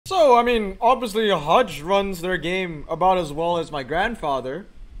So, I mean, obviously Hutch runs their game about as well as my grandfather,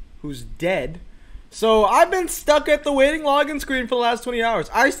 who's dead. So, I've been stuck at the waiting login screen for the last 20 hours.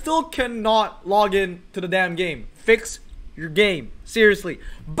 I still cannot log in to the damn game. Fix your game. Seriously.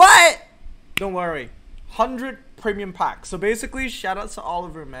 But, don't worry. 100 premium packs. So, basically, shout out to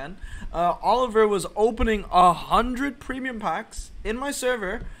Oliver, man. Oliver was opening 100 premium packs in my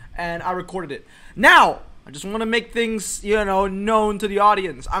server, and I recorded it. Now, I just want to make things, you know, known to the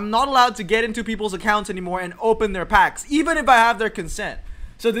audience. I'm not allowed to get into people's accounts anymore and open their packs, even if I have their consent.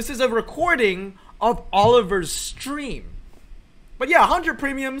 So this is a recording of Oliver's stream. But yeah, 100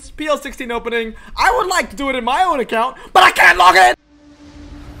 premiums, PL16 opening. I would like to do it in my own account, but I can't log in!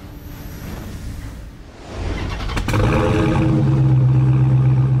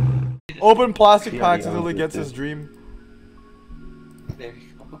 Open plastic packs until he gets his dream. There you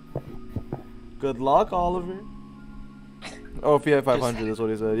go. Good luck, Oliver. Oh, if he had 500, that's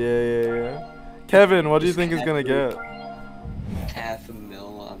what he said. Yeah. Kevin, what do you think he's gonna get? $500,000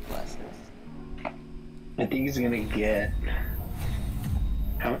 on plastics. I think he's gonna get.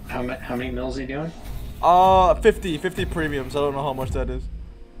 How many mils are you doing? 50 premiums. I don't know how much that is.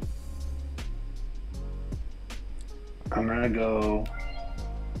 I'm gonna go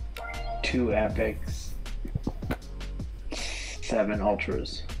 2 epics, 7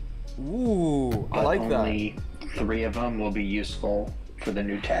 ultras. Ooh, I But like only 3 of them will be useful for the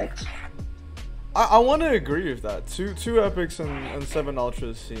new tags. I want to agree with that. Two epics and 7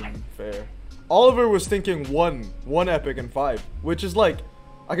 ultras seem fair. Oliver was thinking one epic and 5, which is like,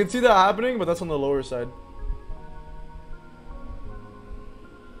 I can see that happening, but that's on the lower side.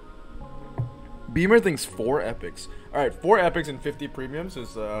 Beamer thinks 4 epics. All right, 4 epics and 50 premiums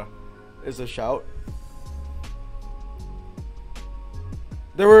is a shout.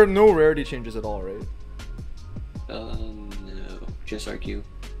 There were no rarity changes at all, right? No, just RQ.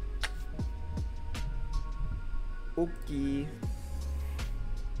 Okay.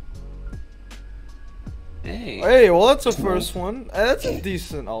 Hey, Well, that's a first one. That's a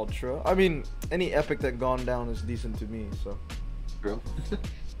decent ultra. I mean, any epic that gone down is decent to me, so. bro.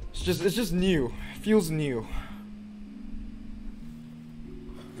 It's just new. Feels new.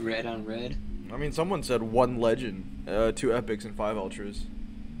 Red on red. I mean, someone said 1 legend, 2 epics and 5 ultras.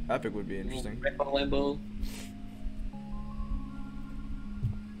 Epic would be interesting. Red on Lambo.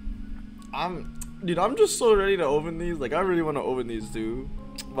 Dude, I'm just so ready to open these. Like, I really want to open these too,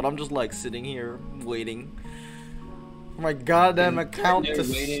 but I'm just like sitting here waiting for my goddamn account to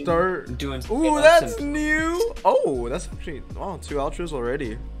start. Ooh, that's new. Oh, that's actually 2 ultras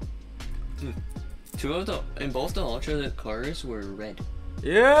already. 2 of the in both the ultra cars were red.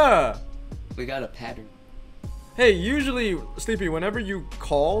 Yeah. We got a pattern. Hey, usually, Sleepy, whenever you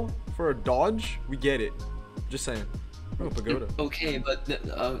call for a dodge, we get it. Just saying. Oh, pagoda. Okay, but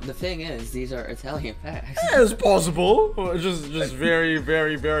the thing is, these are Italian packs. Yeah, it's possible. Just very,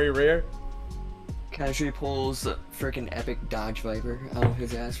 very, very rare. Country pulls a freaking epic Dodge Viper out of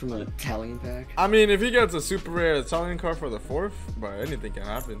his ass from an Italian pack. I mean, if he gets a super rare Italian car for the 4th, but anything can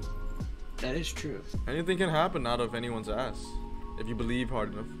happen. That is true. Anything can happen out of anyone's ass. If you believe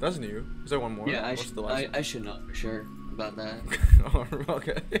hard enough. That's new. Is there one more? Yeah, I should know for sure about that. Oh,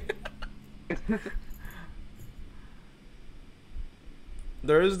 okay.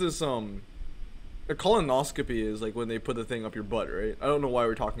 There is this, a colonoscopy is like when they put the thing up your butt, right? I don't know why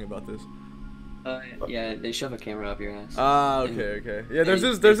we're talking about this. Yeah, they shove a camera up your ass. Ah, okay. Yeah, there's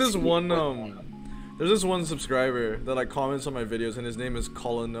this one subscriber that like comments on my videos, and his name is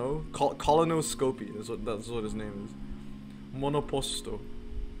Colonoscopy. That's what his name is. Monoposto.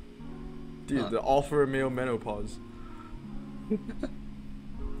 Dude, the Alpha male menopause.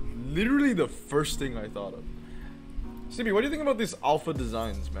 Literally the first thing I thought of. CB, what do you think about these alpha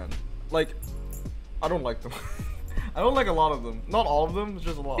designs, man? Like, I don't like them. I don't like a lot of them. Not all of them, it's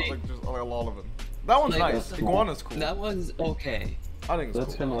just a lot, like a lot of them. That one's nice. Iguana's cool. That one's okay. I think it's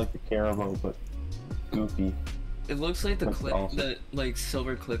That's cool. kind of like the Carabo, but goofy. It looks like the That's clip, awesome. the like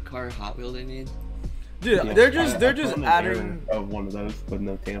silver clip car Hot Wheel they made. Dude, Yeah, they're just I adding. of one of those, but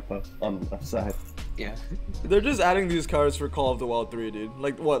no Tampa on the left side. Yeah. They're just adding these cars for Call of the Wild 3, dude.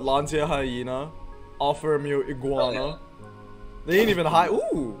 Like what? Lancia Hyena, Alfa Romeo Iguana. Oh, yeah. They ain't even high.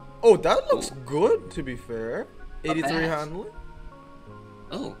 Ooh. Oh, that looks good. To be fair, 83 handling.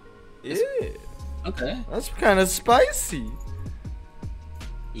 Oh. Yeah, Okay. that's kind of spicy.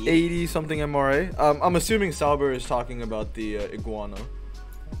 Yeah. 80 something MRA. I'm assuming Sauber is talking about the Iguana.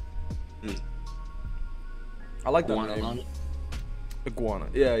 I like that Iguana name. on it. Iguana.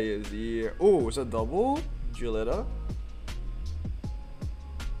 Yeah, he is. Yeah. Oh, is that double? Giulietta?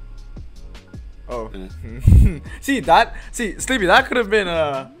 Oh. See, Sleepy, that could have been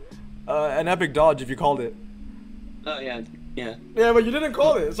An epic dodge if you called it. Oh yeah, yeah. Yeah, but you didn't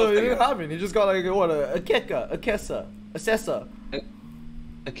call it, so it Okay. didn't happen. You just got like what a keka, a kessa, a sessa,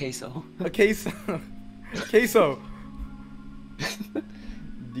 A queso. a queso, queso.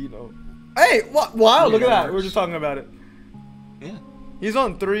 Dino. Hey, what? Wow, look at that. We were just talking about it. Yeah. He's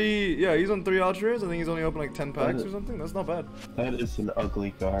on 3. Yeah, he's on 3 ultras. I think he's only opened like 10 packs or something. That's not bad. That is an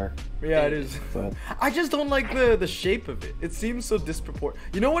ugly car. Yeah, it is. But I just don't like the shape of it. It seems so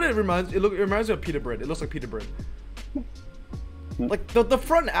disproportionate. You know what it reminds? It reminds me of pita bread. It looks like pita bread. Like the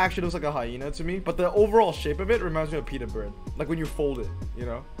front actually looks like a hyena to me, but the overall shape of it reminds me of pita bread. Like when you fold it, you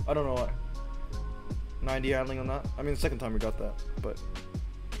know? I don't know why. 90 handling on that. I mean, the second time we got that, but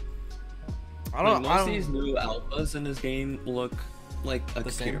I don't. Like, most of these new alphas in this game look like a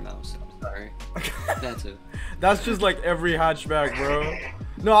computer same? mouse. I'm sorry. That's it. That's just like every hatchback, bro.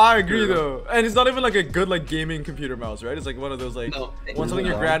 No, I agree though, and it's not even like a good like gaming computer mouse, right? It's like one of those like No, one something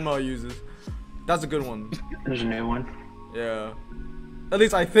your grandma uses. That's a good one. There's a new one. Yeah. At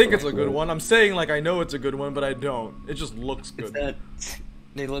least I think it's a good one. I'm saying like I know it's a good one, but I don't. It just looks It's good. that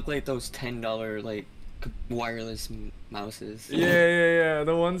they look like those $10 like wireless mouses. Yeah.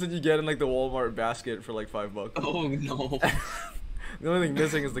 The ones that you get in like the Walmart basket for like $5. Oh no. The only thing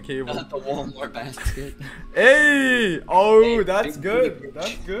missing is the cable. Not the Walmart basket. Hey! Oh, Hey, that's big good. booty.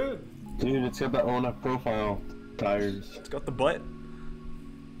 That's good. dude, it's got the ONA profile tires. It's got the butt.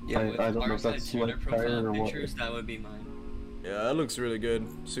 Yeah, I with don't know if ours that's had 200 sweat tire profile or what. pictures, that would be mine. Yeah, that looks really good.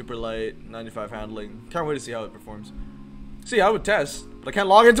 Super light, 95 handling. Can't wait to see how it performs. See, I would test, but I can't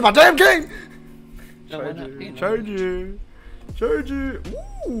log into my damn game! No, why not? Hey, no. Charger.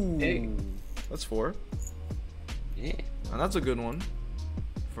 Ooh. Hey. That's 4. Yeah. And that's a good one.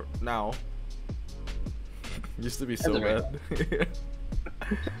 For now. Used to be so That's bad.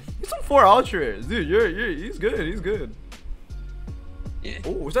 He's on 4 ultras. Dude, he's good. He's good. Yeah.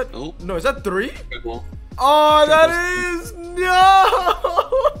 Oh, is that? Oh. No, is that 3? Good one. Oh, that is no.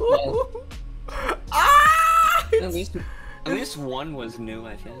 Ah! At least one was new,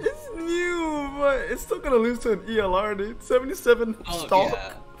 I think. It's new, but it's still gonna lose to an ELR, dude. 77 Oh, stock,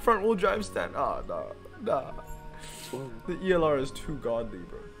 yeah. front wheel drive stand. Ah, nah. The ELR is too godly,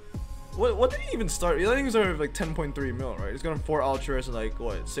 bro. What did he even start? I think he started with like 10.3 mil, right? He's going 4 ultras and like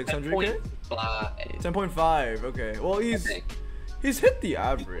what, 600k? 10.5. 10.5. Okay. Well, he's hit the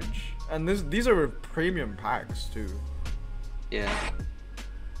average, and these are premium packs too. Yeah.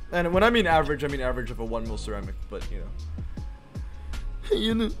 And when I mean average of a 1 mil ceramic, but you know.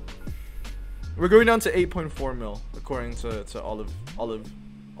 We're going down to 8.4 mil according to olive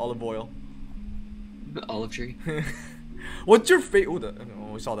oil. Olive tree. What's your favorite?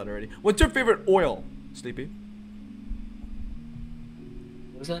 Oh, we saw that already. What's your favorite oil, Sleepy?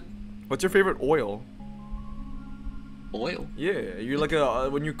 What was that? What's your favorite oil? Oil. Yeah, you're like a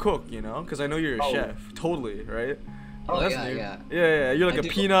when you cook, you know, because I know you're a Oh. chef. Totally, right? Oh, That's yeah, new. yeah. Yeah. You're like I a do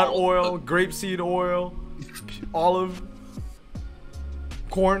peanut olive oil, cook. grapeseed oil, olive,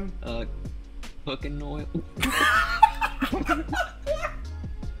 corn. Cooking oil.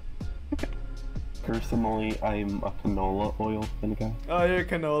 Personally, I'm a canola oil kind of guy. Oh, you're a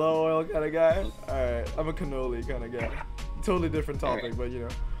canola oil kind of guy. All right, I'm a cannoli kind of guy. Totally different topic, Alright. but you know.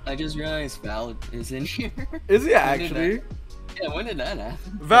 I just realized Val is in here. Is he When did actually? that- Yeah, when did that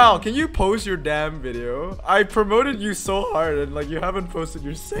happen? Val, can you post your damn video? I promoted you so hard, and like you haven't posted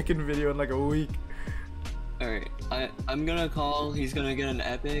your second video in like a week. Alright, I'm gonna call, he's gonna get an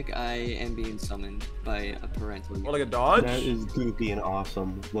epic. I am being summoned by a parental. Or like a dodge? That is goofy and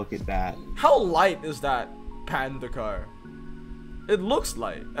awesome. Look at that. How light is that panda car? It looks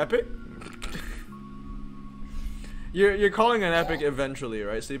light. Epic? You're calling an epic eventually,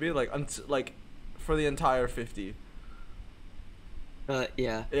 right, CB? Like for the entire 50.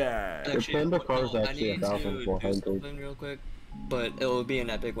 Yeah. Yeah. The Panda car is I actually need to do 1,400. something real quick, but it will be an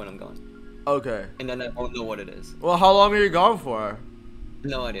epic when I'm gone. Okay. And then I won't know what it is. Well, how long are you gone for?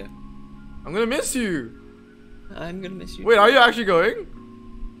 No idea. I'm gonna miss you. I'm gonna miss you. Wait, are you actually going?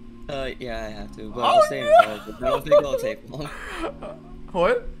 Yeah, I have to, but Oh, I'll stay in yeah. college. I don't think it'll take long.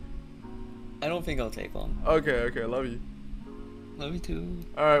 What? I don't think it'll take long. Okay, love you. Love you too.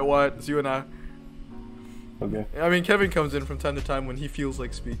 Alright, what? It's you and I. Okay. I mean, Kevin comes in from time to time when he feels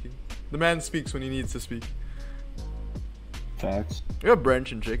like speaking. The man speaks when he needs to speak. Facts. We have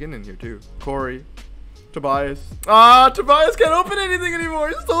Branch and Chicken in here too. Corey. Tobias. Ah, Tobias can't open anything anymore.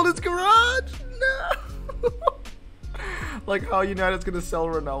 He sold his garage. No. Like how United's gonna sell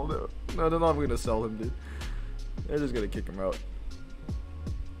Ronaldo. No, they're not gonna sell him, dude. They're just gonna kick him out.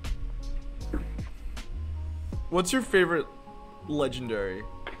 What's your favorite legendary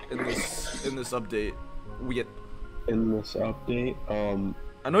in this update? We get In this update,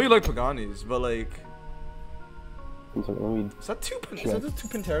 I know you like Paganis, but like, One second, let me is that two check.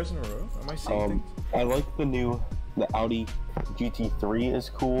 Panteras in a row? Am I seeing I like the Audi GT3 is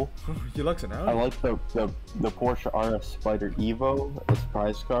cool. things? You like an I Audi? like the Porsche RS Spider Evo as a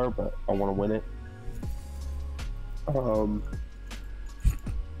prize car, but I want to win it.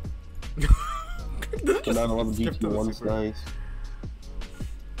 The 911 GT1's nice.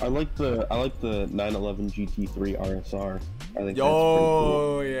 I like the 911 GT3 RSR. I think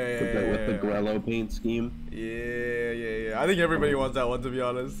Yo, that's yeah, pretty cool. With the yeah. Grello paint scheme. Yeah. I think everybody wants that one, to be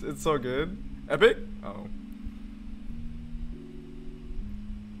honest. It's so good. Epic? Oh.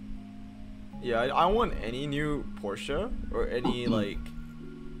 Yeah, I want any new Porsche or any like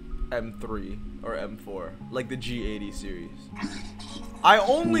M3 or M4, like the G80 series. I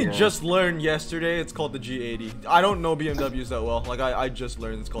only just learned yesterday it's called the G80. I don't know BMWs that well. Like I just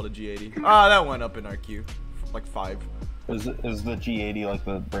learned it's called a G80. Ah, that went up in our queue, like 5. Is the G80 like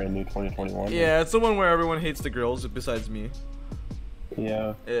the brand new 2021? Yeah, it's the one where everyone hates the grills besides me.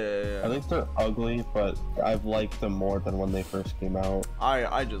 Yeah. Yeah. I think they're ugly, but I've liked them more than when they first came out.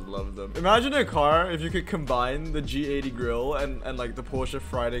 I just love them. Imagine a car if you could combine the G80 grill and like the Porsche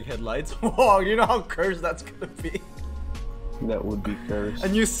Friday headlights. Whoa, you know how cursed that's gonna be. That would be cursed.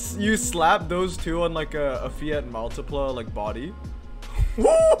 And you slap those two on like a Fiat Multipla like body.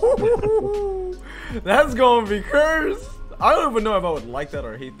 Woo! That's gonna be cursed. I don't even know if I would like that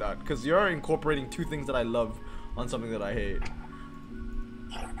or hate that, because you're incorporating two things that I love on something that I hate.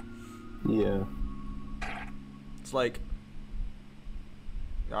 Yeah. It's like,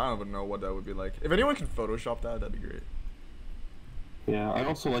 I don't even know what that would be like. If anyone can Photoshop that, that'd be great. Yeah, I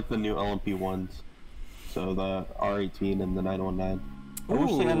also like the new LMP ones. So the R18 and the 919. I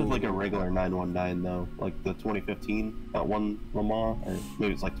wish they added like a regular 919 though, like the 2015 that one Le Mans, or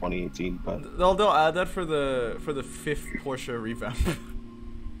maybe it's like 2018. But They'll add that for the 5th Porsche revamp.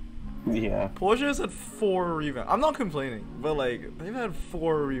 yeah, Porsche has had 4 revamps. I'm not complaining, but like they've had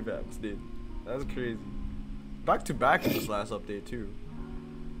 4 revamps, dude. That's crazy. Back to back in this last update too.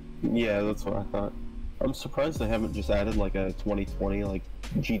 yeah, that's what I thought. I'm surprised they haven't just added like a 2020 like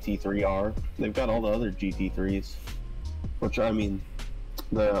GT3R. They've got all the other GT3s, which I mean,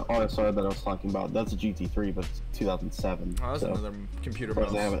 the RSR that I was talking about, that's a GT3, but it's 2007. Oh, that's so another computer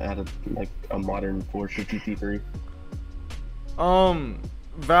surprised mouse. they haven't added like a modern Porsche GT3.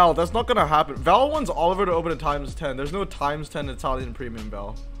 Val, that's not gonna happen. Val wants Oliver to open a ×10. There's no ×10 Italian premium,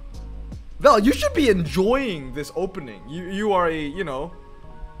 Val. Val, you should be enjoying this opening. You are a, you know,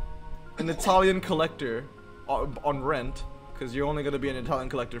 an Italian collector on rent, because you're only gonna be an Italian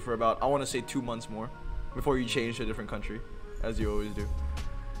collector for about, I want to say 2 months more before you change to a different country, as you always do.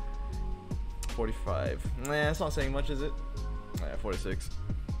 45. Nah, it's not saying much, is it? Yeah, 46.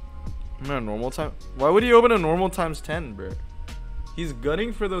 Man, a normal time. Why would he open a normal ×10, bro? He's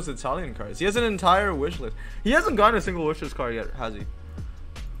gunning for those Italian cars. He has an entire wish list. He hasn't gotten a single wish list car yet, has he?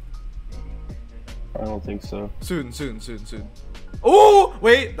 I don't think so. Soon. Oh,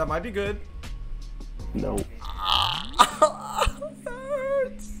 wait, that might be good. No.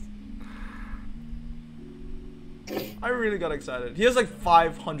 Hurts. I really got excited. He has like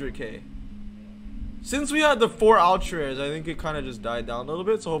 500k. Since we had the 4 Ultras, I think it kind of just died down a little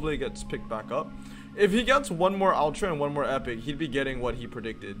bit, so hopefully it gets picked back up. If he gets 1 more Ultra and 1 more Epic, he'd be getting what he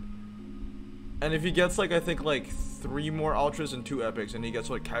predicted. And if he gets like, I think like 3 more Ultras and 2 Epics, and he gets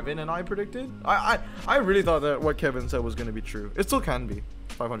what Kevin and I predicted, I really thought that what Kevin said was going to be true. It still can be.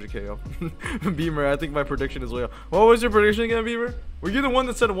 500k up. Beamer, I think my prediction is way up. What was your prediction again, Beamer? Were you the one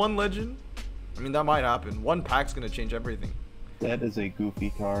that said 1 legend? I mean, that might happen. 1 pack's going to change everything. That is a goofy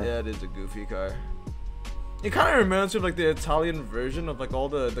car. Yeah, it is a goofy car. It kind of reminds me of like the Italian version of like all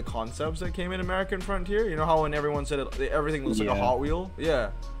the concepts that came in American Frontier. You know how when everyone said everything looks like a Hot Wheel?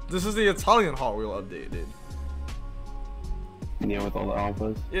 Yeah. This is the Italian Hot Wheel update, dude. Yeah, with all the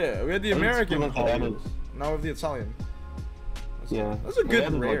alphas. Yeah, we had the American Hot Wheels. Now we have the Italian. That's a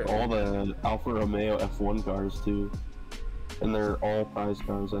good rare. Like all the Alfa Romeo F1 cars too, and they're all prize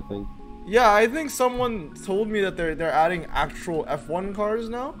cars, I think. Yeah, I think someone told me that they're adding actual F1 cars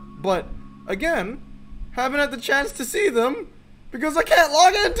now, but again, haven't had the chance to see them because I can't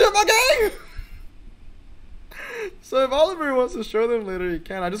log into my game. So if Oliver wants to show them later, he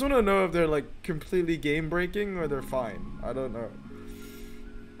can. I just want to know if they're like completely game breaking or they're fine. I don't know.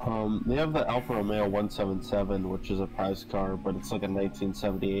 They have the Alfa Romeo 177, which is a prize car, but it's like a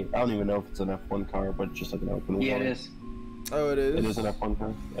 1978. I don't even know if it's an F1 car, but just like an open wheel. Yeah, it is. Oh, it is? It is an F1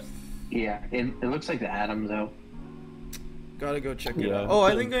 car? Yeah. Yeah, it looks like the Atom though. Gotta go check it Yeah. out. Oh,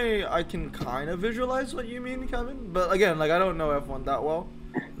 I think I can kind of visualize what you mean, Kevin. But again, like I don't know F1 that well.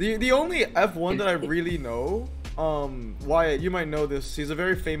 The only F1 that I really know Wyatt, you might know this. He's a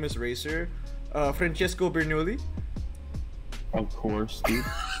very famous racer. Francesco Bernoulli. Of course, dude.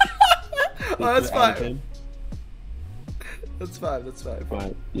 Oh, that's Out of fine. him. That's fine. That's fine.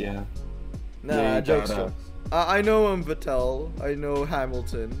 But yeah. Nah, Yeah, you jokes. gotta- I know Vettel. I know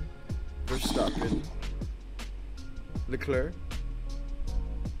Hamilton. Verstappen. Leclerc.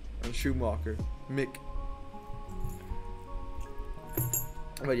 And Schumacher. Mick.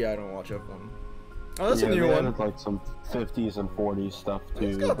 But yeah, I don't watch F1. Oh, that's yeah, a new they one. added, like some 50s and 40s stuff too.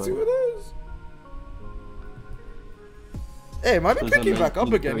 He's got but- 2 of those. Hey, might be There's a picking back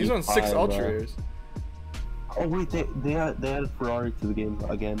up again. He's on 6 1935, Ultra Airs. Oh wait, they added Ferrari to the game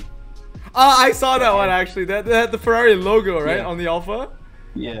again. I saw that one actually. They had the Ferrari logo, right, Yeah. on the Alpha.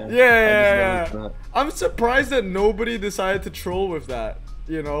 Yeah. Yeah. I just noticed I'm surprised that nobody decided to troll with that.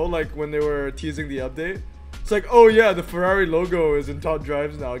 You know, like when they were teasing the update. It's like, oh yeah, the Ferrari logo is in top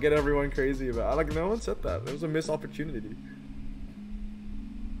drives now. Get everyone crazy about it. Like, no one said that. It was a missed opportunity.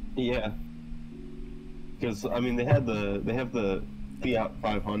 that. Yeah. Because I mean, they have the Fiat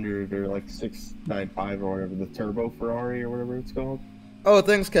 500 or like 695 or whatever, the turbo Ferrari or whatever it's called. Oh,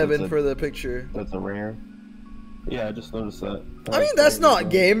 thanks, Kevin, That's a- for the picture. That's a rare. Yeah, I just noticed that. I mean, that's not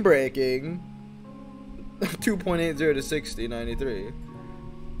game breaking. 2.80 to 60, 93.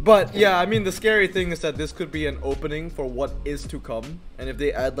 But yeah, I mean, the scary thing is that this could be an opening for what is to come. And if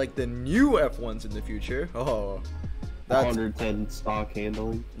they add like the new F1s in the future, oh, that's 110 stock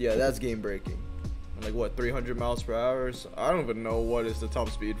handling. yeah, that's game breaking. And like what, 300 miles per hour? So I don't even know what is the top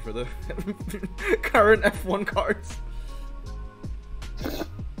speed for the current F1 cars.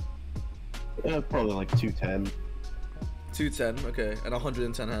 Yeah, probably like 210. 210, okay, and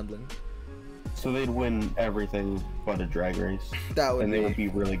 110 handling. So they'd win everything but a drag race, That would and they be would be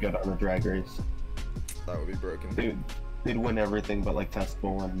really good on a drag race. that would be broken. They'd win everything but like test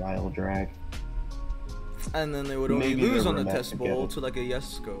bowl and mile drag. And then they would only Maybe lose they on were the meant test to bowl get it. to like a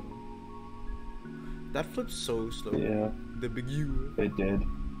yes go. That flips so slow. Yeah, The big U. they did.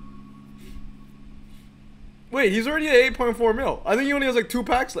 Wait, he's already at 8.4 mil. I think he only has like 2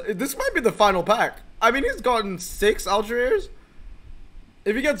 packs. This might be the final pack. I mean, he's gotten 6 Ultra Airs.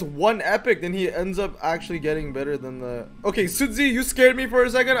 If he gets 1 epic, then he ends up actually getting better than the... Okay, Suzi, you scared me for a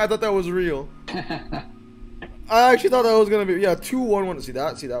second. I thought that was real. I actually thought that was gonna be... Yeah, 2-1-1.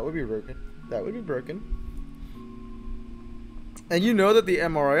 See, that would be broken. That would be broken. And you know that the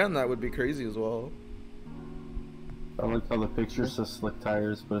MRI on that would be crazy as well. I like how the picture says slick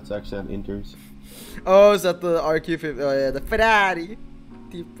tires, but it's actually on Inters. Oh, is that the RQ50? Oh yeah, the Ferrari.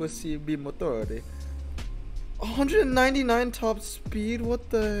 Tipo CB motore. 199 top speed? What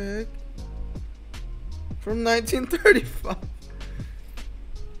the heck? From 1935.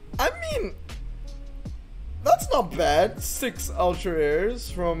 I mean, that's not bad. 6 Ultra Airs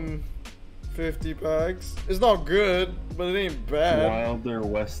from 50 packs. It's not good, but it ain't bad. Wilder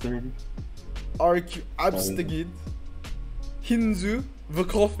Western. RQ Abstegid. Hinzu.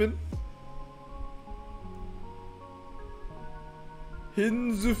 Verkoffen.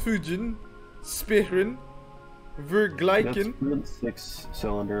 Hinzu Fujin. Spehren. Vergleichen. That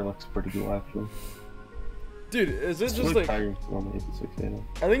 6-cylinder looks pretty cool actually. Dude, is it just Slick like... tires on the 86 handle.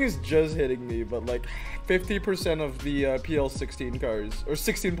 I think it's just hitting me, but like 50% of the PL16 cars, or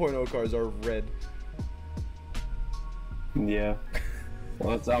 16.0 cars are red. Yeah.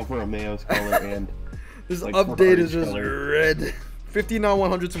 Well, it's Alfa Romeo's color and This like update is Ferrari's just color. red. 50 now,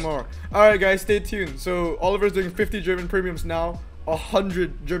 100 tomorrow. Alright guys, stay tuned. So Oliver's doing 50 German premiums now,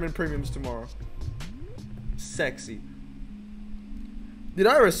 100 German premiums tomorrow. Sexy. Did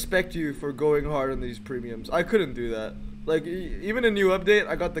I respect you for going hard on these premiums? I couldn't do that. Like, even a new update,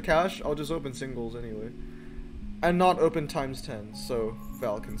 I got the cash, I'll just open singles anyway. And not open times 10, so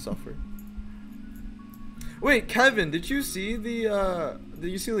Val can suffer. Wait, Kevin, did you see the, did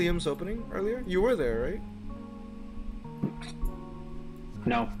you see Liam's opening earlier? You were there, right?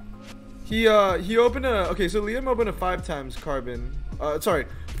 No. He opened a, okay, so Liam opened a 5 times carbon,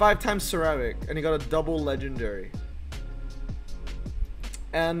 5 times ceramic, and he got a double legendary.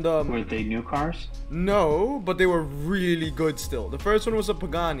 And, Were they new cars? no, but they were really good still. The first one was a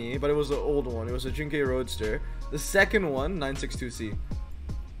Pagani, but it was an old one. It was a Jinke Roadster. The second one, 962C.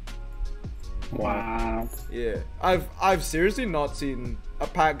 Wow. Yeah. I've seriously not seen a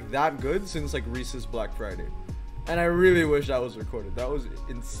pack that good since like Reese's Black Friday. And I really wish that was recorded. That was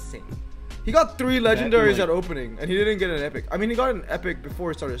insane. He got 3 legendaries at opening, and he didn't get an epic. I mean, he got an epic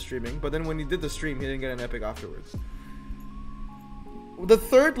before he started streaming, but then when he did the stream, he didn't get an epic afterwards. The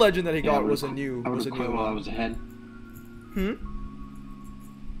third legend that he got was a new I would was a have new quit while I one. was ahead. Hmm?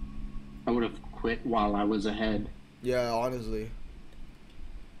 I would have quit while I was ahead. Yeah, honestly.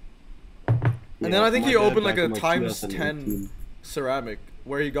 And then I think my he dad opened like back a in, times 10 2018. ceramic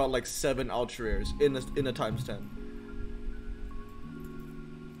where he got like 7 ultra rares in a times 10.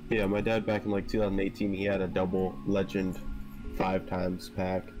 Yeah, my dad back in like 2018, he had a double legend 5 times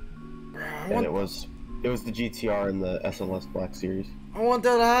pack, and it was the GTR and the SLS Black Series. I want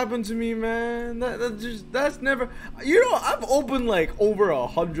that to happen to me, man. That's never. You know, I've opened like over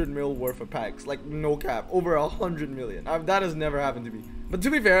 100 mil worth of packs, like no cap, over 100 million. That has never happened to me. But to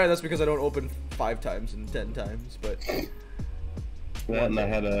be fair, that's because I don't open 5 times and 10 times. But Yeah, and I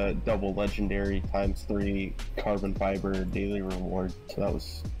had a double legendary times 3 carbon fiber daily reward, so that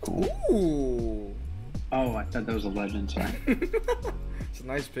was cool. ooh, Oh, I thought that was a legend. Sorry. it's a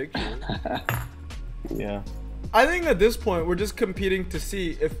nice picture. Yeah. I think at this point we're just competing to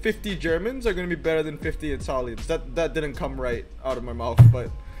see if 50 Germans are gonna be better than 50 Italians. That didn't come right out of my mouth, but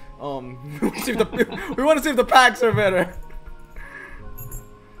we want to see if the packs are better.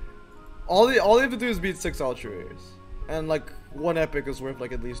 All they have to do is beat 6 ultra rares, and like 1 epic is worth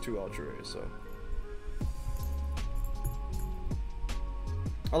like at least 2 ultra rares. So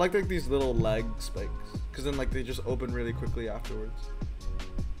I like these little lag spikes, because then like they just open really quickly afterwards.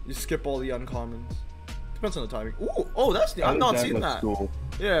 You skip all the uncommons. Depends on the timing. Ooh, oh, that's I've not seen looks that. Cool.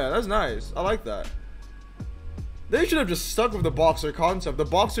 Yeah, that's nice. I like that. They should have just stuck with the boxer concept. The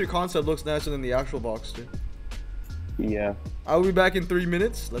boxer concept looks nicer than the actual boxer. Yeah. I'll be back in 3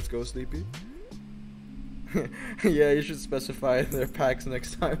 minutes. Let's go, Sleepy. Yeah, you should specify their packs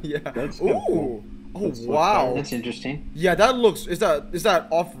next time. Yeah. That's Ooh. kinda cool. Oh That's wow. That's interesting. Yeah, that looks. Is that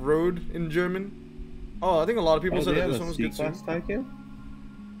off road in German? Oh, I think a lot of people Oh, said they that have this a one was good too. C-Class Taycan?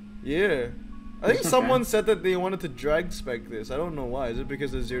 Yeah. I think That's someone okay. said that they wanted to drag spec this. I don't know why. Is it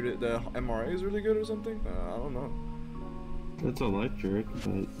because the MRA is really good or something? I don't know. It's electric,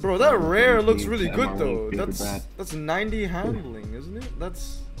 but... Bro, that rare don't looks think really the good MRA though. is good or bad. That's 90 handling, isn't it?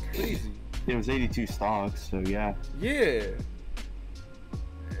 That's crazy. It was 82 stocks, so yeah. Yeah.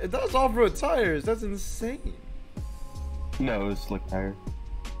 It does off-road tires. That's insane. No, it was slick tire.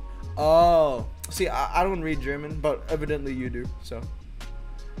 Oh, see, I don't read German, but evidently you do. So,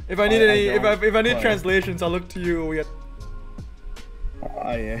 if I need if I need but- translations, I'll look to you.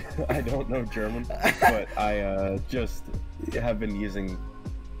 I don't know German, but I just have been using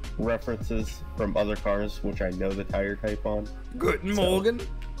references from other cars, which I know the tire type on. Guten So- Morgen.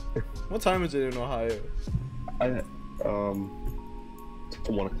 What time is it in Ohio?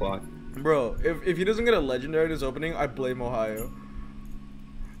 1 o'clock. Bro, if he doesn't get a legendary in his opening, I blame Ohio.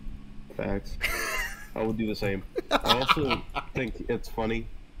 Facts. I would do the same. I also think it's funny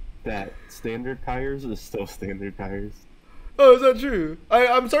that standard tires is still standard tires. Oh, is that true?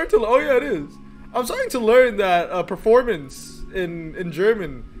 I'm starting to. Oh yeah, it is. I'm starting to learn that performance in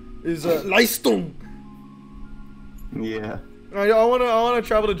German is Leistung. Yeah. I wanna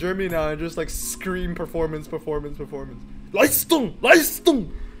travel to Germany now and just like scream performance. Leistung, Leistung.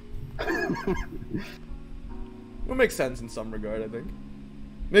 Will make sense in some regard, I think.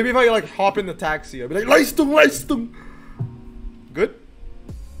 Maybe if I like hop in the taxi, I'd be like Leistung. Good.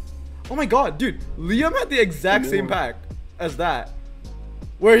 Oh my god, dude, Liam had the exact same pack as that,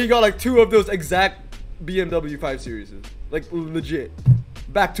 where he got like 2 of those exact BMW 5 Series, like legit,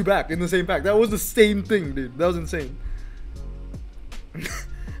 back to back in the same pack. That was the same thing, dude. That was insane.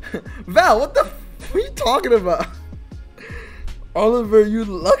 Val, what the f are you talking about? Oliver, you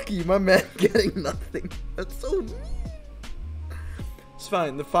lucky, my man getting nothing. That's so mean. It's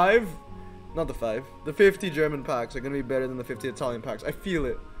fine. The 50 German packs are gonna be better than the 50 Italian packs. I feel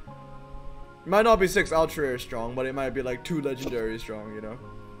it. It might not be 6 ultra rare strong, but it might be like 2 legendary strong, you know?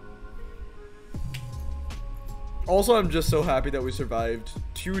 Also, I'm just so happy that we survived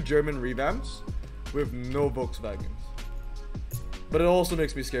 2 German revamps with no Volkswagens. But it also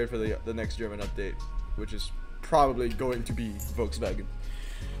makes me scared for the next German update, which is probably going to be Volkswagen.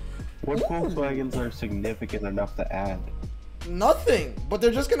 What Volkswagens are significant enough to add? Nothing, but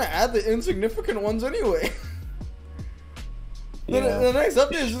they're just gonna add the insignificant ones anyway. Yeah. The next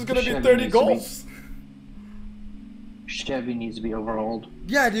update is just gonna be Chevy 30 needs to be- Golfs. Chevy needs to be overhauled.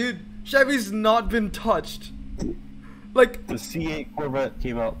 Yeah, dude, Chevy's not been touched. Like, The C8 Corvette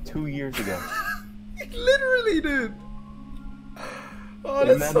came out 2 years ago. literally, dude. Oh, And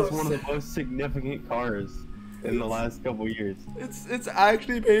that's that so is one of sad. the most significant cars in the last couple years. It's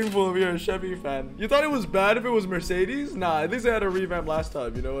actually painful if you're a Chevy fan. You thought it was bad if it was Mercedes? Nah, at least they had a revamp last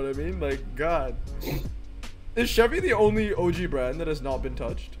time, you know what I mean? Like, God. Is Chevy the only OG brand that has not been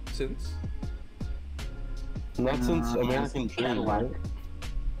touched since? Not since American Dream, Cadillac. right?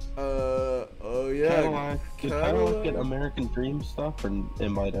 Oh yeah. Cadillac. Did Cadillac get Cadillac. American Dream stuff, or it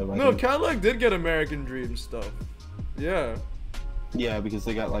might have? I No, think. Cadillac did get American Dream stuff. Yeah. Yeah, because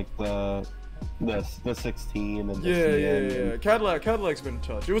they got like the The 16 and the Yeah, CN yeah, and- yeah. Cadillac's been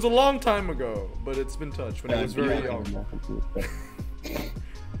touched. It was a long time ago, but it's been touched when it was very young.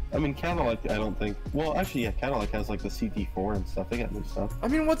 I mean, Cadillac, I don't think. Well, actually, yeah, Cadillac has like the CT4 and stuff. They got new stuff. I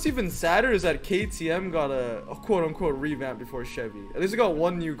mean, what's even sadder is that KTM got a quote unquote revamp before Chevy. At least it got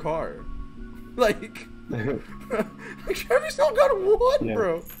one new car. Like, Chevy still got one, Yeah.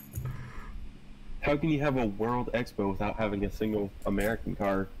 bro. How can you have a World Expo without having a single American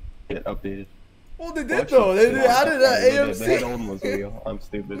car get updated? Well, they Well, did actually, though. They added that They had AMC. Oldsmobile. I'm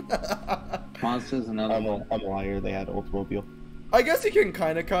stupid. Mazda's another one. I'm a liar. They had Oldsmobile. I guess you can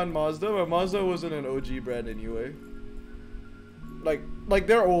kind of count Mazda, but Mazda wasn't an OG brand anyway. Like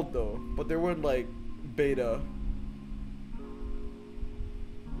they're old though, but they weren't like beta.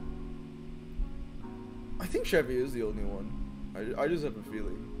 I think Chevy is the only one. I just have a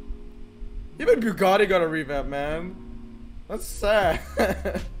feeling. Even Bugatti got a revamp, man. That's sad.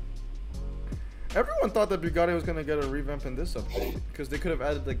 Everyone thought that Bugatti was gonna get a revamp in this update because they could have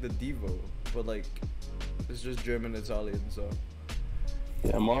added like the Devo, but like it's just German Italian, so.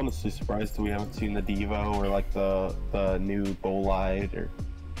 Yeah, I'm honestly surprised that we haven't seen the Devo or like the new Bolide or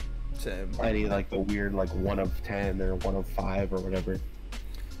Same. any like the weird like 1 of 10 or 1 of 5 or whatever.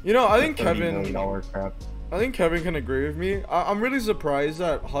 You know, I think $30 Kevin. million crap. I think Kevin can agree with me. I'm really surprised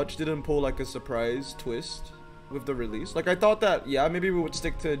that Hutch didn't pull like a surprise twist with the release. Like I thought that, yeah, maybe we would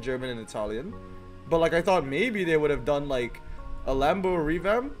stick to German and Italian, but like I thought maybe they would have done like a Lambo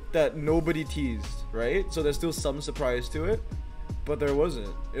revamp that nobody teased, right? So there's still some surprise to it, but there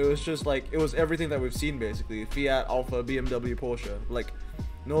wasn't. It was just like it was everything that we've seen basically: Fiat, Alfa, BMW, Porsche. Like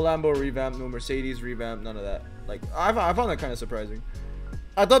no Lambo revamp, no Mercedes revamp, none of that. Like I found that kind of surprising.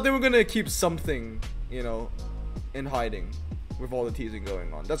 I thought they were gonna keep something, you know, in hiding with all the teasing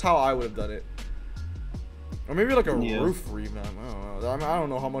going on. That's how I would have done it. Or maybe like a roof revamp. I don't know. I mean, I don't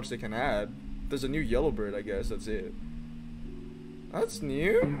know how much they can add. There's a new Yellowbird, I guess. That's it. That's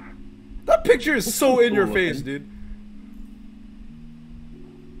new. That picture is so in your face, dude.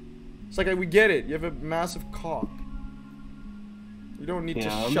 It's like we get it. You have a massive cock. You don't need to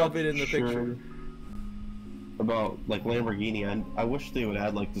I'm shove not it in the sure picture. About like Lamborghini, I wish they would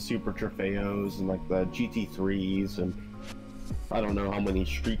add like the Super Trofeos and like the GT3s, and I don't know how many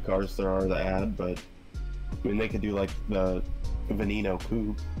street cars there are to add, but I mean they could do like the Veneno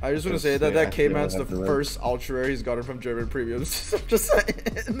Coupe. I just want to say that Cayman's the first Ultra Rare he's gotten from German Premiums. I'm just saying,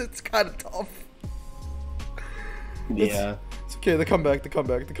 it's kind of tough. Yeah. It's okay, the comeback.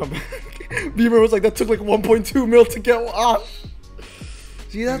 Beamer was like, that took like 1.2 mil to get washed.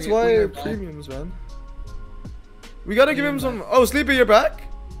 See, that's why premiums, man. We gotta give him some. Oh, Sleepy, you're back?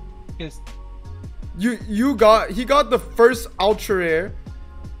 Yes. He got the first Ultra Rare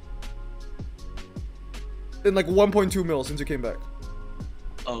in like 1.2 mil since you came back.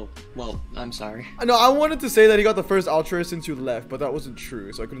 Oh, well, I'm sorry. No, I wanted to say that he got the first Ultra Rare since you left, but that wasn't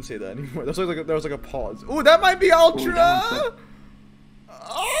true, so I couldn't say that anymore. There was like a pause. Oh, that might be Ultra.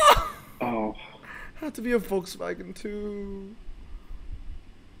 Oh. Had to be a Volkswagen too.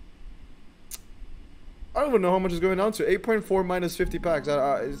 I don't even know how much it's going down to. 8.4 minus 50 packs.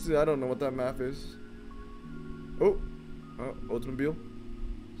 I don't know what that math is. Oh, Oldsmobile.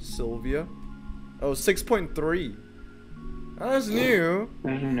 Sylvia. Oh, 6.3. That's new.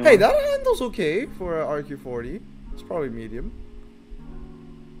 Hey, that handles okay for a RQ40. It's probably medium.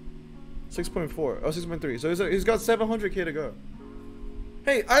 6.4. Oh, 6.3. So he's got 700k to go.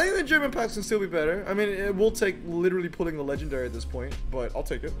 Hey, I think the German packs can still be better. I mean, it will take literally pulling the legendary at this point, but I'll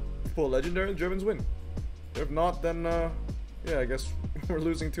take it. Pull a legendary, the Germans win. If not, then yeah, I guess we're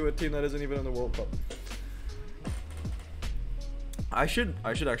losing to a team that isn't even in the World Cup. I should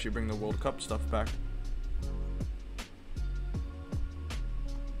actually bring the World Cup stuff back.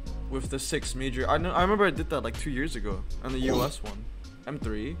 With the 6 major, I remember I did that like 2 years ago, and the US one,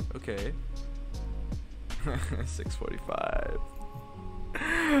 M3, okay. 645.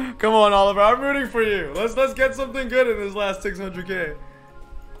 Come on, Oliver, I'm rooting for you. Let's get something good in this last 600k.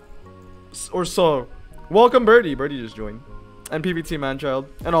 Or so. Welcome, Birdie. Birdie just joined. And PBT Manchild.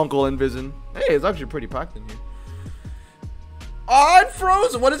 And Uncle Invison. Hey, it's actually pretty packed in here. Ah,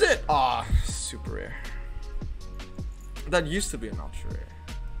 Frozen. What is it? Ah, super rare. That used to be an ultra rare.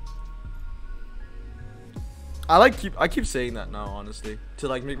 I keep saying that now, honestly, to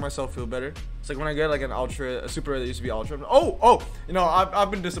like make myself feel better. It's like when I get like an ultra, a super rare that used to be ultra. Oh, you know,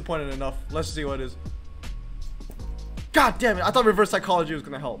 I've been disappointed enough. Let's see what it is. God damn it! I thought reverse psychology was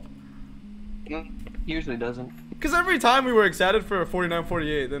gonna help. No, usually doesn't. Because every time we were excited for a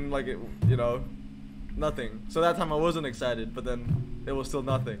 49-48, then like it, you know, nothing. So that time I wasn't excited, but then it was still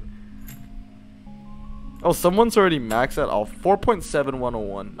nothing. Oh, someone's already maxed at all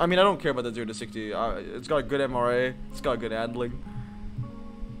 4.7101. I mean, I don't care about the 0 to 60. It's got a good MRA. It's got good handling.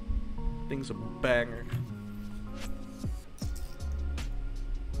 Thing's a banger.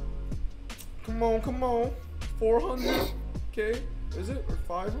 Come on, come on. 400. Okay, is it or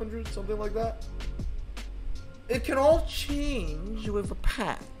 500? Something like that. It can all change with a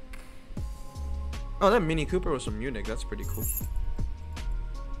pack. Oh, that Mini Cooper was from Munich. That's pretty cool.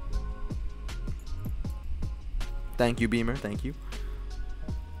 Thank you, Beamer. Thank you.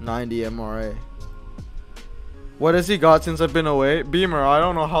 90 MRA. What has he got since I've been away? Beamer, I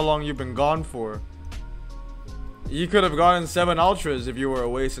don't know how long you've been gone for. You could have gotten 7 Ultras if you were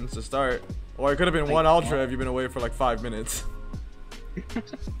away since the start. Or it could have been 1 Ultra if you've been away for like 5 minutes.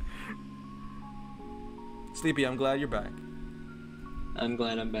 Sleepy, I'm glad you're back. I'm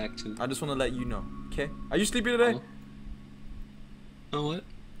glad I'm back too. I just want to let you know. Okay? Are you sleepy today? Oh, what?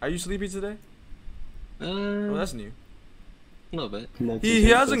 Are you sleepy today? Oh, that's new. A little bit. He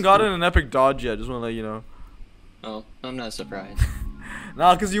hasn't gotten an epic dodge yet. Just want to let you know. Oh, I'm not surprised.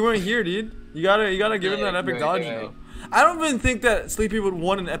 Nah, cause you weren't here, dude. You gotta give him that epic dodge now. I don't even think that Sleepy would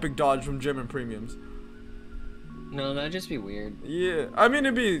want an epic dodge from German premiums. No, that'd just be weird. Yeah, I mean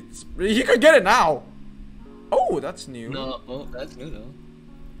it'd be. He could get it now. Oh, that's new. No, oh, that's new though.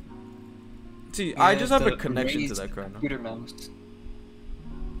 See, I just have a connection to that card now. Computer mouse.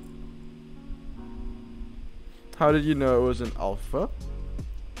 How did you know it was an alpha?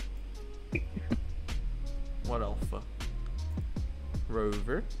 What alpha?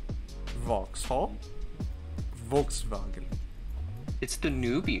 Rover, Vauxhall, Volkswagen. It's the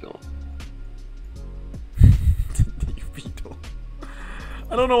new Beetle. The new Beetle.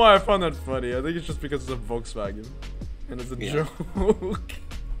 I don't know why I found that funny. I think it's just because it's a Volkswagen, and it's a joke.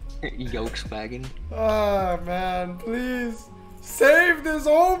 Volkswagen. Ah man, please save this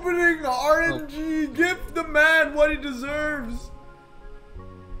opening RNG. Give the man what he deserves.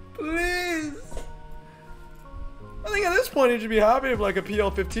 Please. I think at this point he should be happy with like a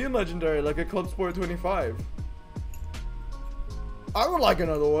PL15 legendary, like a Club Sport 25. I would like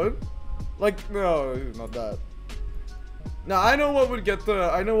another one. Like no, not that. Now I know what would get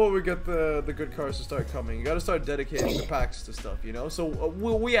the good cars to start coming. You gotta start dedicating the packs to stuff, you know. So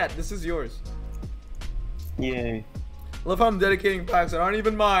where we at? This is yours. Yay. Love how I'm dedicating packs that aren't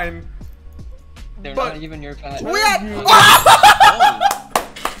even mine. They're But not even your pack. we at.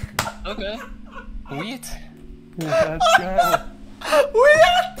 Oh. Okay. Wheat. Let's go. We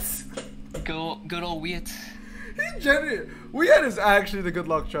at. Good old wheat. Weird is actually the good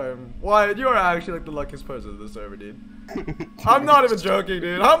luck charm. Wyatt, you are actually like the luckiest person in the server, dude. I'm not even joking,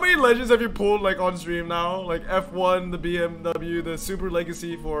 dude. How many legends have you pulled like on stream now? Like F1, the BMW, the Super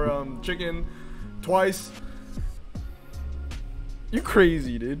Legacy for Chicken, twice. You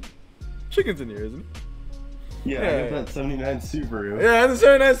crazy, dude. Chicken's in here, isn't he? Yeah, I got that 79 Subaru. Yeah, and the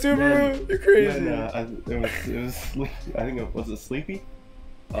 79 Subaru. Then, You're crazy. Then, it was I think it was Sleepy,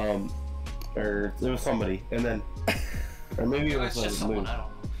 or it was somebody, and then, or maybe it was like Luke.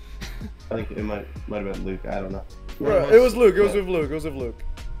 I think it might have been Luke. I don't know. Bro, it was Luke. It was with Luke. It was with Luke.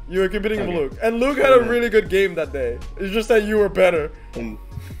 You were competing with Luke, and Luke had a really good game that day. It's just that you were better. And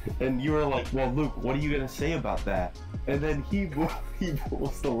you were like, well, Luke, what are you gonna say about that? And then he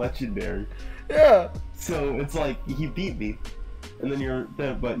pulls the legendary. Yeah. So it's like he beat me, and then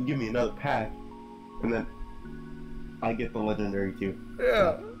but you give me another pack, and then I get the legendary too.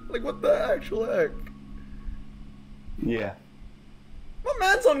 Yeah. Like what the actual heck? Yeah. My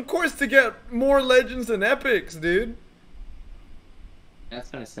man's on course to get more legends than epics, dude. That's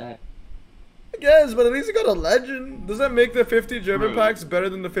kind of sad. I guess, but at least he got a legend. Does that make the 50 German packs better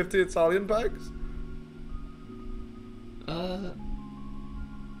than the 50 Italian packs?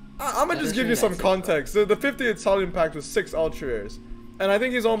 I'm gonna just give you some context. The 50 Italian pack was 6 ultra rares, and I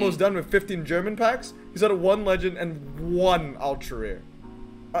think he's almost done with 15 German packs. He's had 1 legend and 1 ultra rare.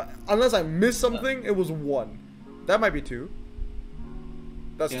 Unless I missed something, it was 1. That might be 2.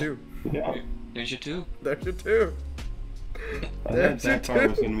 That's 2. Yeah. There's your 2. There's your 2. I think that car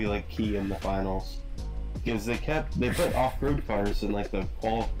was gonna be like key in the finals, because they put off-road cars in like the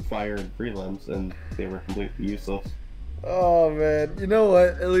qualifier and prelims, and they were completely useless. Oh man, you know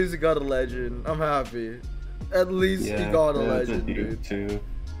what? At least he got a legend. I'm happy. At least he got a legend, dude. Too.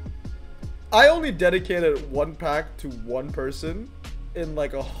 I only dedicated 1 pack to 1 person in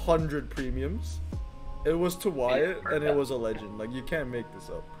like 100 premiums. It was to Wyatt, and it was a legend. Like you can't make this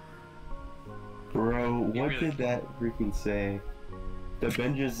up. Bro, what did that freaking say? The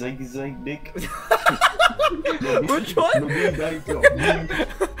Benja Zig Dick? Which one?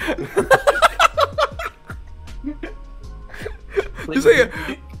 You say,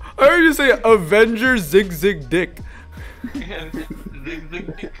 I heard you say Avenger Zig Zig Dick.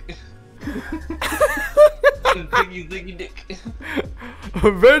 Ziggy dick.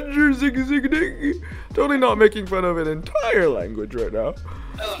 Avenger Zig Zig Dick. Totally not making fun of an entire language right now.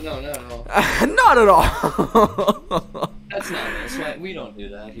 Oh, no. Not at all. That's not us. Right? We don't do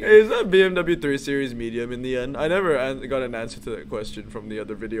that here. Is that BMW 3 Series medium in the end? I never got an answer to that question from the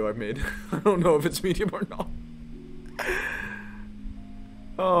other video I made. I don't know if it's medium or not.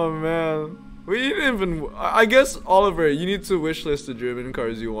 Oh man. We didn't even... I guess, Oliver, you need to wishlist the German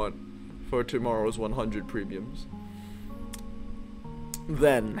cars you want for tomorrow's 100 premiums.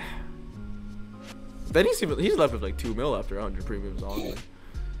 Then he's left with like 2 mil after 100 premiums on there.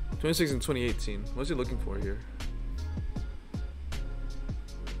 26 and 2018. What's he looking for here?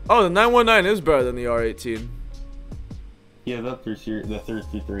 Oh, the 919 is better than the R18. Yeah, the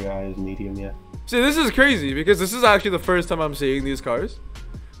 333i is medium, yeah. See, this is crazy because this is actually the first time I'm seeing these cars.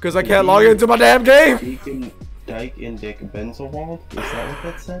 Because I can't log into my damn game. Dyke and Dick Benzelwald? Is that what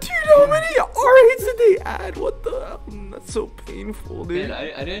that said? Dude, how many R8s did they add? What the hell? That's so painful, dude.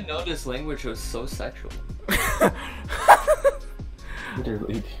 Man, I didn't know this language was so sexual.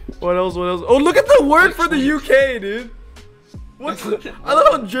 Literally, dude. What else? Oh, look at the word for the UK, dude. What's the... I love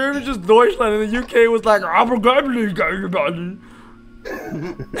how German just Deutschland and the UK was like, I don't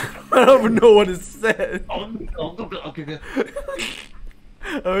even know what it said.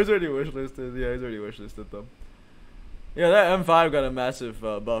 Oh, he's already wishlisted. Yeah, he's already wishlisted them. Yeah, that M5 got a massive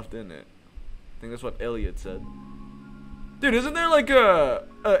buff, didn't it? I think that's what Elliot said. Dude, isn't there like a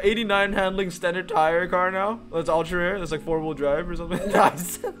 89 handling standard tire car now? That's ultra rare. That's like 4-wheel drive or something.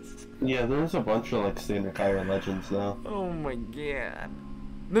 Yeah, there's a bunch of like standard tire legends now. Oh my god.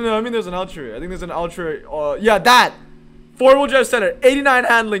 No, I mean there's an ultra rare. I think there's an ultra. Yeah, that 4-wheel drive standard, 89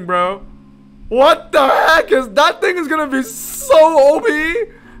 handling, bro. What the heck is that thing? Is gonna be so OP.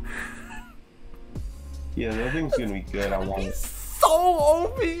 Yeah, that thing's gonna be good. I want it. So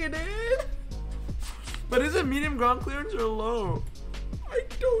OP, dude. But is it medium ground clearance or low? I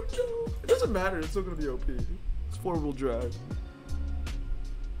don't know. It doesn't matter. It's still gonna be OP. It's 4-wheel drive.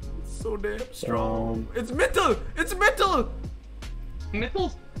 It's so damn strong. It's mental. It's mental.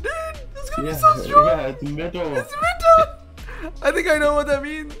 Mental? Dude, it's gonna be so strong. Yeah, it's mental. It's mental. I think I know what that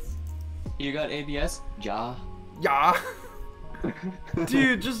means. You got ABS? Ja. Yeah.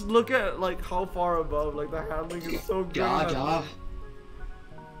 Dude, just look at like how far above. Like the handling is so good. Ja.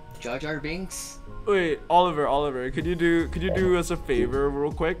 Jar Jar Binks. Wait, Oliver, could you do us a favor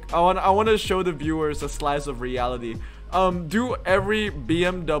real quick? I want to show the viewers a slice of reality. Do every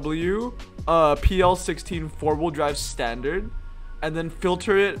BMW PL16 4-wheel drive standard and then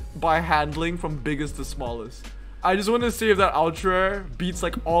filter it by handling from biggest to smallest. I just want to see if that ultra beats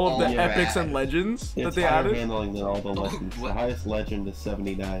like all of the epics and legends that they added. It's higher handling than all the legends. The highest legend is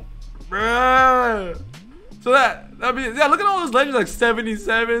 79. Bruh. So that means, yeah, look at all those legends like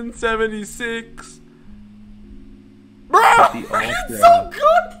 77, 76. Bro, it's so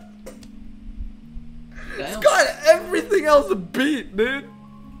good. It's got everything else to beat, dude.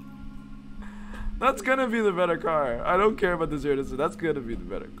 That's gonna be the better car. I don't care about the 0 to 6. That's gonna be the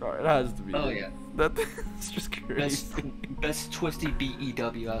better car. It has to be. Oh yeah. That's just crazy. Best twisty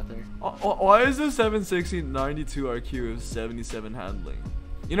BEW out there. Why is the 760 92 RQ of 77 handling?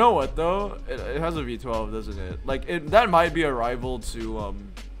 You know what though? It has a V12, doesn't it? Like that might be a rival to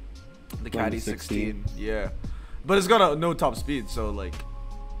the Caddy 16. Yeah, but it's got no top speed, so like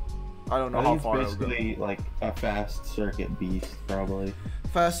I don't know how far. It's basically like a fast circuit beast, probably.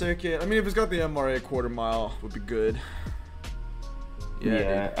 Fast circuit. I mean, if it's got the MRA quarter mile, would be good.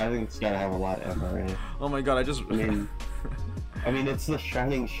 Yeah, I think it's gotta have a lot of MRA. Oh my god, I mean, it's the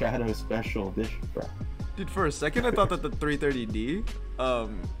Shining Shadow Special Edition, bro. Dude, for a second I thought that the 330D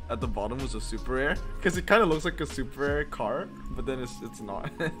at the bottom was a super rare, because it kind of looks like a super rare car, but then it's not.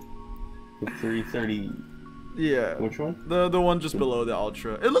 The 330. Yeah. Which one? The one just below the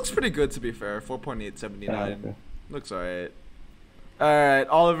Ultra. It looks pretty good, to be fair. 4.879. Okay. Looks alright. Alright,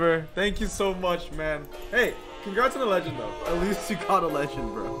 Oliver, thank you so much, man. Hey, congrats on the legend though. At least you got a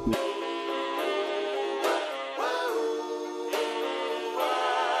legend, bro.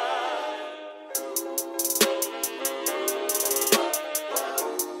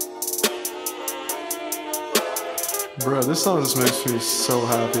 Bro, this song just makes me so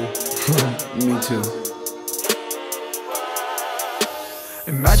happy. Me too.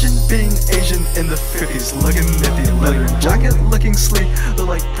 Imagine being Asian in the 50s, looking nifty, leather jacket, looking sleek, look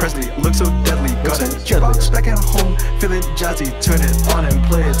like Presley, look so deadly. Got a jukebox back at home, feeling jazzy, turn it on and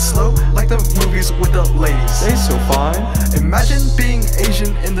play it slow, like the movies with the ladies. They so fine. Imagine being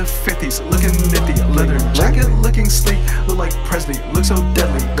Asian in the 50s, looking nifty, leather jacket, looking sleek, look like Presley, look so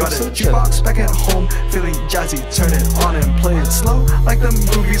deadly. Got a jukebox back at home, feeling jazzy, turn it on and play it slow, like the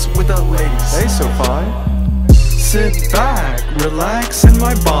movies with the ladies. Hey, Sophie. Sit back, relax in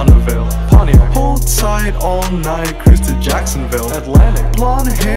my Bonneville Pontiac. Hold tight all night, cruise to Jacksonville. Atlantic. Blonde hair.